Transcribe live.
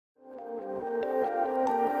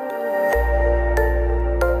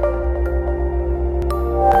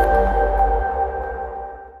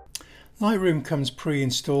Lightroom comes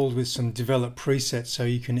pre-installed with some developed presets so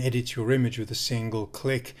you can edit your image with a single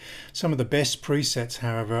click. Some of the best presets,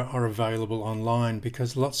 however, are available online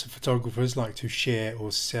because lots of photographers like to share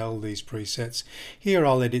or sell these presets. Here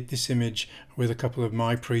I'll edit this image with a couple of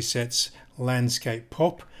my presets, landscape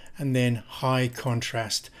pop and then high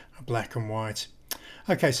contrast black and white.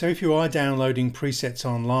 Okay, so if you are downloading presets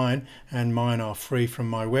online, and mine are free from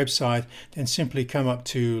my website, then simply come up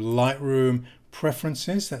to Lightroom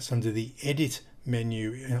Preferences, that's under the Edit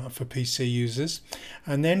menu for PC users,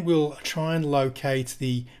 and then we'll try and locate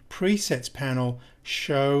the Presets panel,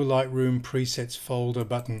 Show Lightroom Presets Folder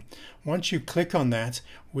button. Once you click on that,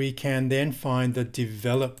 we can then find the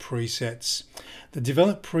Develop Presets. The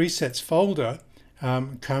Develop Presets folder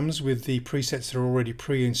comes with the presets that are already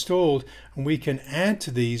pre-installed, and we can add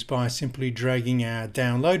to these by simply dragging our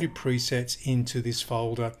downloaded presets into this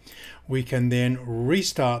folder. We can then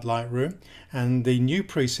restart Lightroom and the new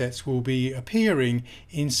presets will be appearing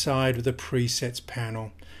inside of the presets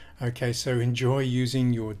panel. Okay, so enjoy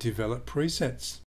using your developed presets.